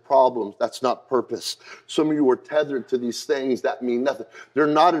tethered to problems. That's not purpose. Some of you are tethered to these things that mean nothing. They're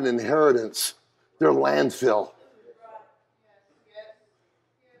not an inheritance. They're landfill.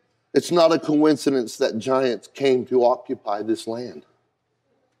 It's not a coincidence that giants came to occupy this land.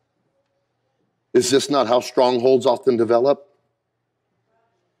 Is this not how strongholds often develop?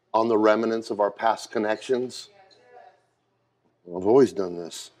 On the remnants of our past connections? I've always done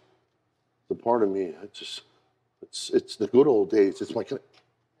this. It's a part of me. It's the good old days. It's it's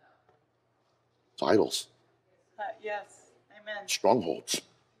idols. Yes. Amen. Strongholds.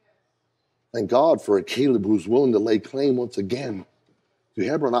 Thank God for a Caleb who's willing to lay claim once again to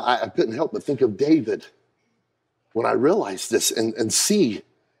Hebron. I couldn't help but think of David when I realized this and see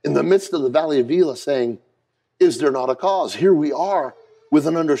in the midst of the valley of Elah saying, is there not a cause? Here we are with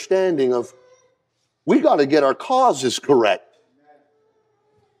an understanding of We got to get our causes correct.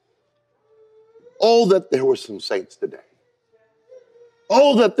 Oh, that there were some saints today.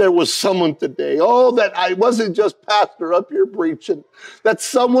 Oh, that there was someone today. Oh, that I wasn't just pastor up here preaching. That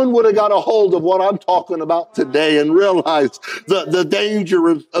someone would have got a hold of what I'm talking about today and realized the danger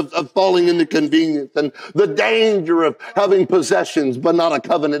of falling into convenience, and the danger of having possessions but not a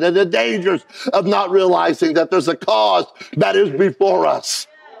covenant, and the dangers of not realizing that there's a cause that is before us.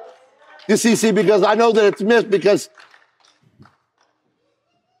 You see, because I know that it's missed, because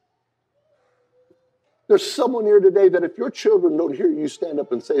there's someone here today that if your children don't hear you stand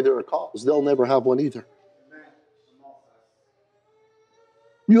up and say they're a cause, they'll never have one either.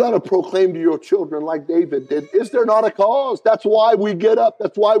 You ought to proclaim to your children like David did, is there not a cause? That's why we get up.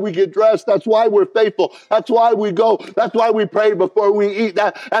 That's why we get dressed. That's why we're faithful. That's why we go. That's why we pray before we eat.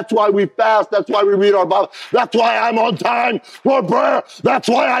 That's why we fast. That's why we read our Bible. That's why I'm on time for prayer. That's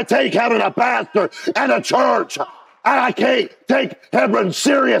why I take having a pastor and a church. And I can't take Hebron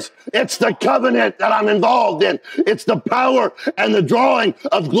serious. It's the covenant that I'm involved in. It's the power and the drawing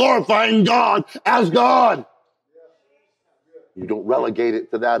of glorifying God as God. You don't relegate it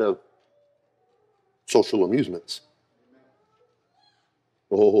to that of social amusements.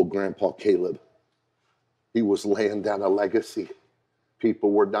 Oh, Grandpa Caleb. He was laying down a legacy.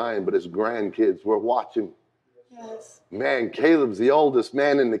 People were dying, but his grandkids were watching. Yes. Man, Caleb's the oldest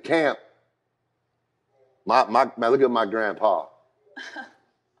man in the camp. Look at my grandpa.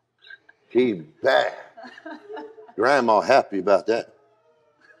 He bad. Grandma happy about that.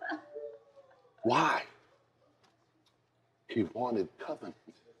 Why? He wanted covenant.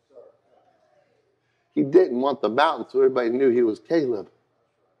 He didn't want the mountain so everybody knew he was Caleb.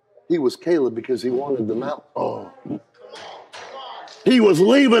 He was Caleb because he wanted the mountain. Oh. He was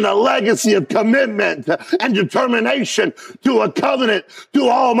leaving a legacy of commitment and determination to a covenant to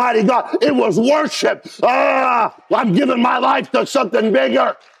Almighty God. It was worship. I'm giving my life to something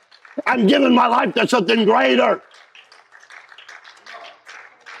bigger. I'm giving my life to something greater.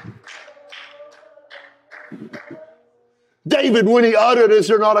 David, when he uttered, is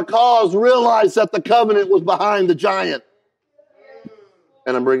there not a cause, realized that the covenant was behind the giant.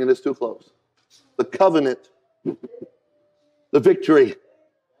 And I'm bringing this to a close. The covenant, the victory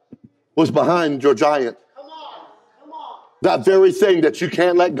was behind your giant. Come on. That very thing that you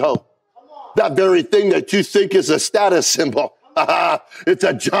can't let go. That very thing that you think is a status symbol. It's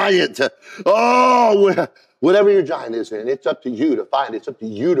a giant. Oh, whatever your giant is, and it's up to you to find it. It's up to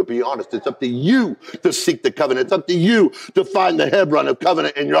you to be honest. It's up to you to seek the covenant. It's up to you to find the Hebron of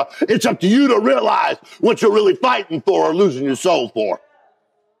covenant in your life. It's up to you to realize what you're really fighting for or losing your soul for.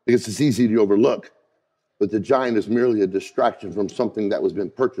 Because it's easy to overlook. But the giant is merely a distraction from something that was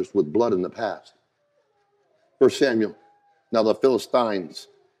been purchased with blood in the past. 1 Samuel. Now the Philistines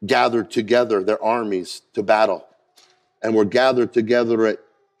gathered together their armies to battle and were gathered together at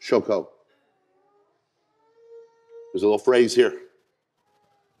Shoko. There's a little phrase here,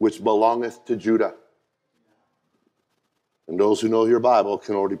 which belongeth to Judah. And those who know your Bible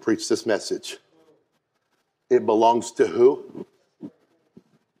can already preach this message. It belongs to who?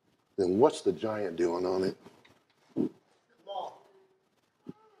 Then what's the giant doing on it? Come on.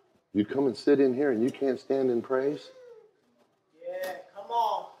 You come and sit in here and you can't stand in praise? Yeah, come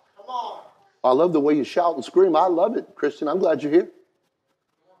on. I love the way you shout and scream. I love it, Christian. I'm glad you're here.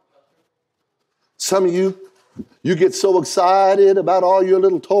 Some of you get so excited about all your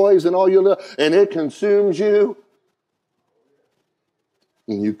little toys and and it consumes you.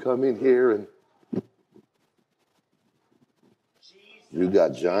 And you come in here and you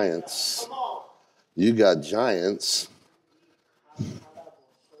got giants. You got giants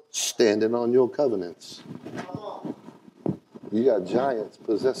standing on your covenants. You got giants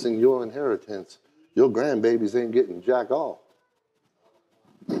possessing your inheritance. Your grandbabies ain't getting jack off.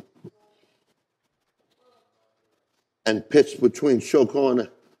 And pitched between Shoko and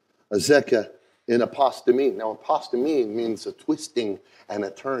Azekah in apostamine. Now, apostamine means a twisting and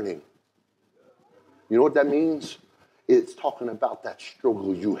a turning. You know what that means? It's talking about that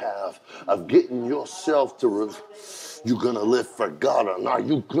struggle you have of getting yourself to, you're going to live for God or not.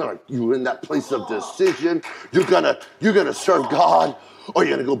 You're in that place of decision. You're going to serve God, or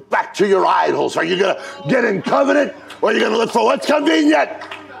you're going to go back to your idols. Are you going to get in covenant, or are you going to look for what's convenient?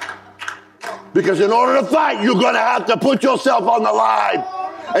 Because in order to fight, you're going to have to put yourself on the line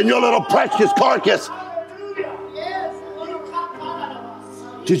and your little precious carcass.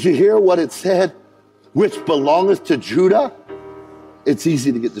 Did you hear what it said? Which belongeth to Judah? It's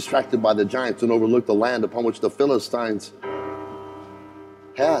easy to get distracted by the giants and overlook the land upon which the Philistines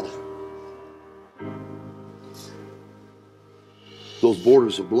had. Those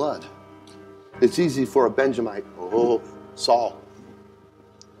borders of blood. It's easy for a Benjamite. Oh, Saul.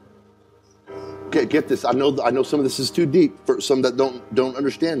 Okay, get this. I know some of this is too deep for some that don't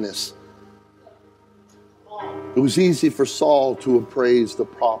understand this. It was easy for Saul to appraise the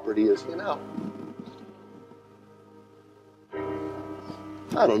property as,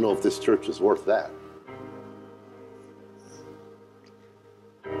 I don't know if this church is worth that.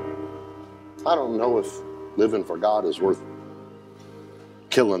 I don't know if living for God is worth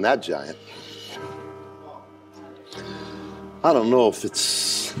killing that giant. I don't know if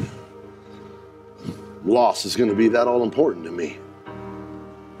it's loss is going to be that all important to me.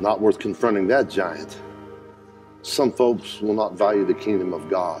 Not worth confronting that giant. Some folks will not value the kingdom of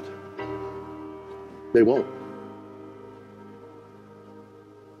God. They won't.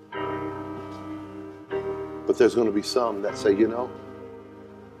 But there's going to be some that say,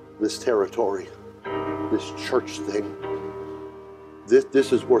 this territory, this church thing,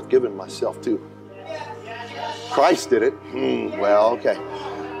 this is worth giving myself to. Christ did it. Well, okay.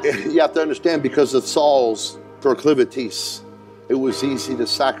 You have to understand, because of Saul's proclivities, it was easy to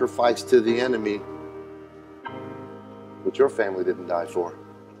sacrifice to the enemy, but your family didn't die for.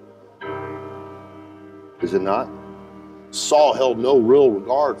 Is it not? Saul held no real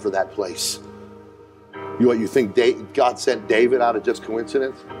regard for that place. You think God sent David out of just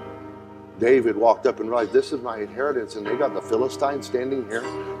coincidence? David walked up and realized, this is my inheritance, and they got the Philistines standing here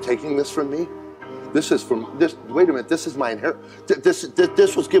taking this from me. Wait a minute, this is my inheritance.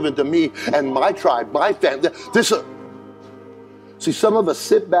 This was given to me and my tribe, my family. See, some of us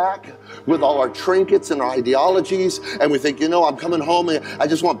sit back with all our trinkets and our ideologies, and we think, I'm coming home and I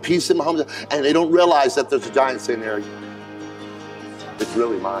just want peace in my home. And they don't realize that there's a giant sitting there. It's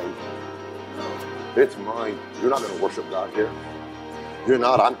really mine. It's mine. You're not going to worship God here. You're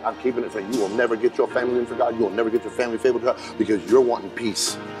not. I'm keeping it for you. You will never get your family in for God. You will never get your family faithful to God, because you're wanting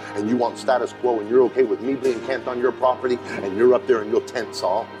peace and you want status quo, and you're okay with me being camped on your property and you're up there in your tent,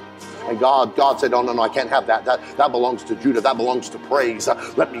 Saul. And God said, no, I can't have that. That belongs to Judah. That belongs to praise.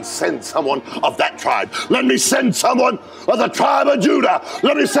 Let me send someone of that tribe. Let me send someone of the tribe of Judah.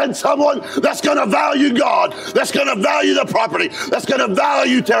 Let me send someone that's going to value God, that's going to value the property, that's going to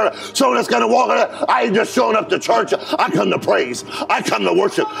value terror. Someone that's going to walk on. I ain't just showing up to church. I come to praise. I come to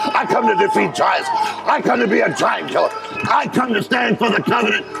worship. I come to defeat giants. I come to be a giant killer. I come to stand for the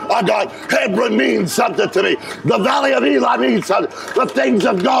covenant of God. Hebron means something to me. The valley of Eli means something. The things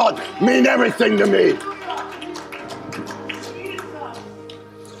of God mean everything to me.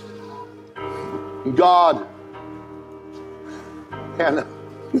 God, Hannah,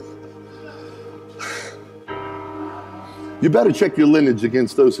 you better check your lineage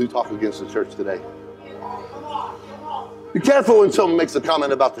against those who talk against the church today. Be careful when someone makes a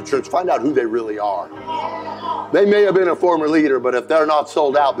comment about the church. Find out who they really are. They may have been a former leader, but if they're not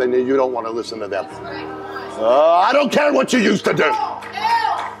sold out, then you don't want to listen to them. I don't care what you used to do.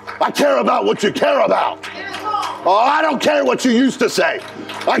 I care about what you care about. I don't care what you used to say.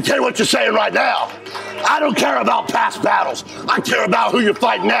 I care what you're saying right now. I don't care about past battles. I care about who you're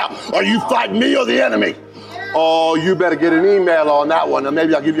fighting now. Are you fighting me or the enemy? Oh, you better get an email on that one, and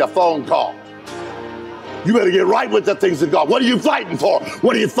maybe I'll give you a phone call. You better get right with the things of God. What are you fighting for?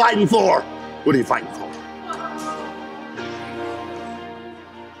 What are you fighting for? What are you fighting for?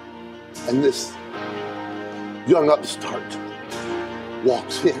 And this young upstart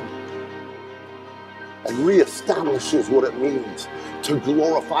walks in and reestablishes what it means to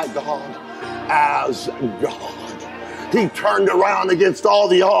glorify God as God. He turned around against all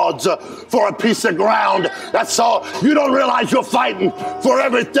the odds for a piece of ground. That's all. You don't realize you're fighting for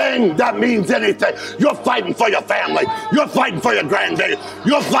everything that means anything. You're fighting for your family. You're fighting for your grandbaby.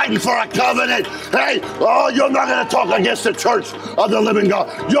 You're fighting for a covenant. Hey, you're not going to talk against the church of the living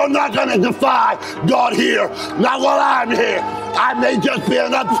God. You're not going to defy God here. Not while I'm here. I may just be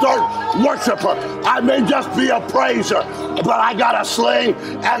an upstart worshiper. I may just be a praiser. But I got a sling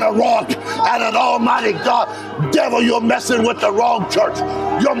and a rock and an almighty God. Devil, you're messing with the wrong church.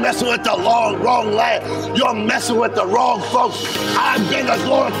 You're messing with the wrong land. You're messing with the wrong folks. I'm going to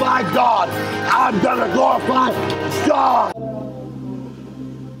glorify God. I'm going to glorify God.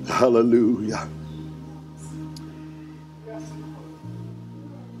 Hallelujah.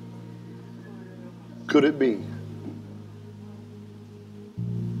 Could it be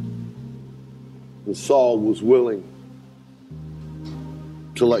that Saul was willing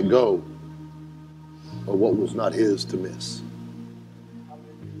to let go of what was not his to miss?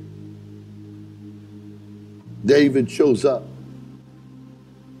 David shows up.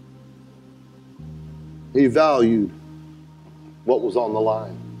 He valued what was on the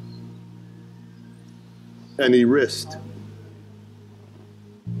line. And he risked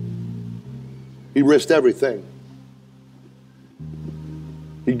He risked everything.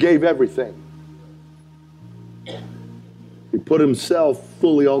 He gave everything. He put himself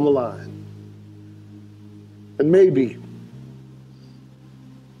fully on the line. And maybe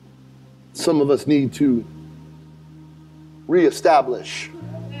some of us need to reestablish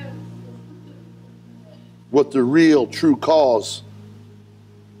what the real true cause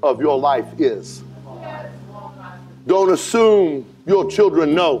of your life is. Don't assume your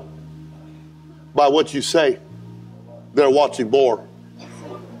children know by what you say. They're watching more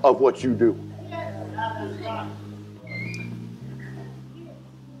of what you do.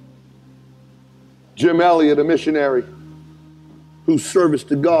 Jim Elliot, a missionary whose service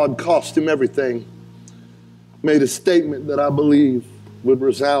to God cost him everything, made a statement that I believe would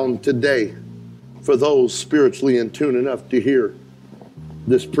resound today for those spiritually in tune enough to hear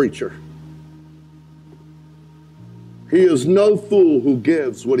this preacher. He is no fool who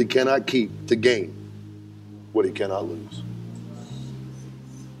gives what he cannot keep to gain what he cannot lose.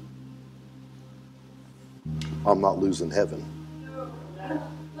 I'm not losing heaven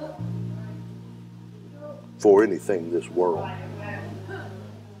for anything in this world.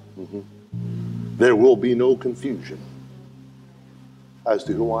 There will be no confusion as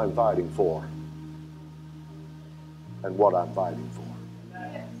to who I'm fighting for and what I'm fighting for.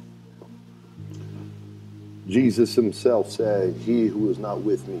 Jesus himself said, he who is not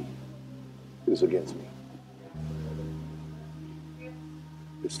with me is against me.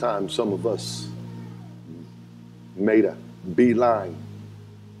 It's time some of us made a beeline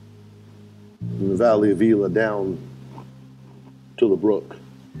in the valley of Elah down to the brook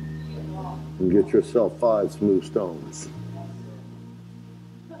and get yourself 5 smooth stones.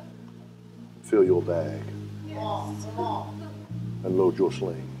 Fill your bag and load your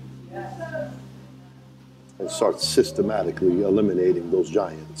sling. And start systematically eliminating those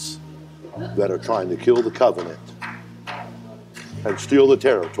giants that are trying to kill the covenant and steal the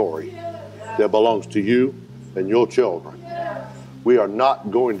territory that belongs to you and your children. We are not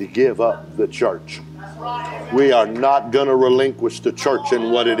going to give up the church. We are not going to relinquish the church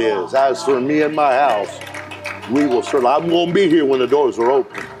and what it is. As for me and my house, we will certainly. I'm going to be here when the doors are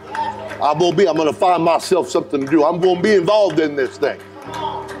open. I'm going to find myself something to do. I'm going to be involved in this thing.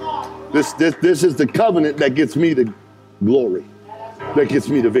 This is the covenant that gets me to glory, that gets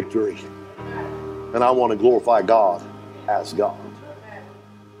me to victory. And I want to glorify God as God.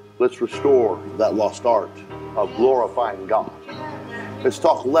 Let's restore that lost art of glorifying God. Let's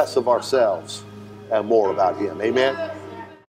talk less of ourselves and more about Him. Amen.